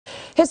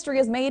History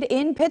is made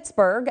in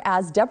Pittsburgh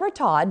as Deborah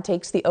Todd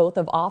takes the oath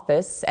of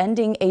office,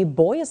 ending a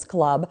boys'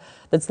 club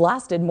that's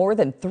lasted more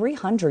than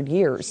 300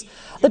 years.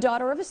 The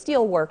daughter of a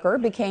steelworker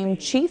became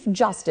Chief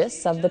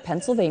Justice of the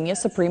Pennsylvania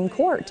Supreme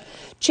Court.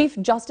 Chief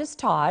Justice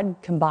Todd,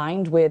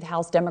 combined with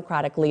House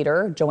Democratic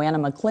leader Joanna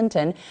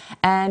McClinton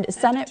and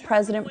Senate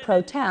President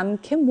Pro Tem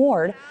Kim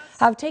Ward,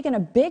 have taken a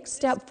big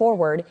step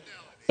forward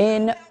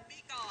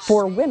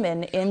for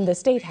women in the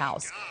State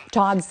House.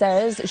 Todd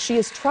says she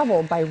is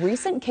troubled by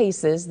recent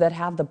cases that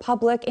have the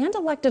public and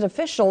elected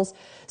officials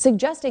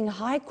suggesting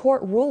high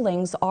court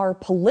rulings are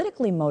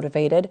politically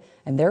motivated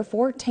and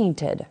therefore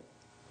tainted.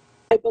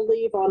 I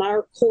believe on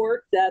our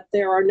court that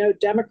there are no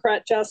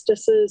Democrat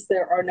justices,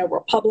 there are no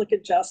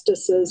Republican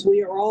justices.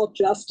 We are all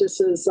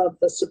justices of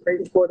the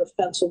Supreme Court of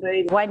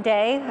Pennsylvania. One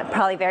day,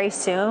 probably very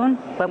soon,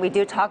 when we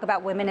do talk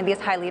about women in these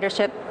high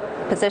leadership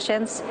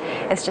positions,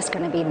 it's just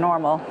going to be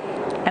normal.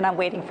 And I'm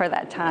waiting for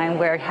that time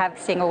where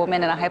seeing a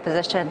woman in a high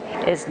position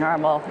is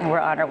normal, and we're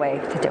on our way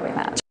to doing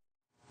that.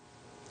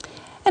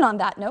 And on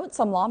that note,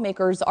 some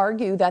lawmakers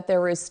argue that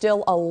there is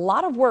still a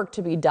lot of work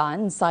to be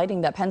done,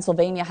 citing that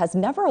Pennsylvania has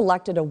never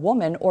elected a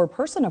woman or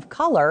person of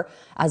color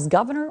as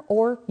governor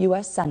or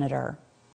U.S. senator.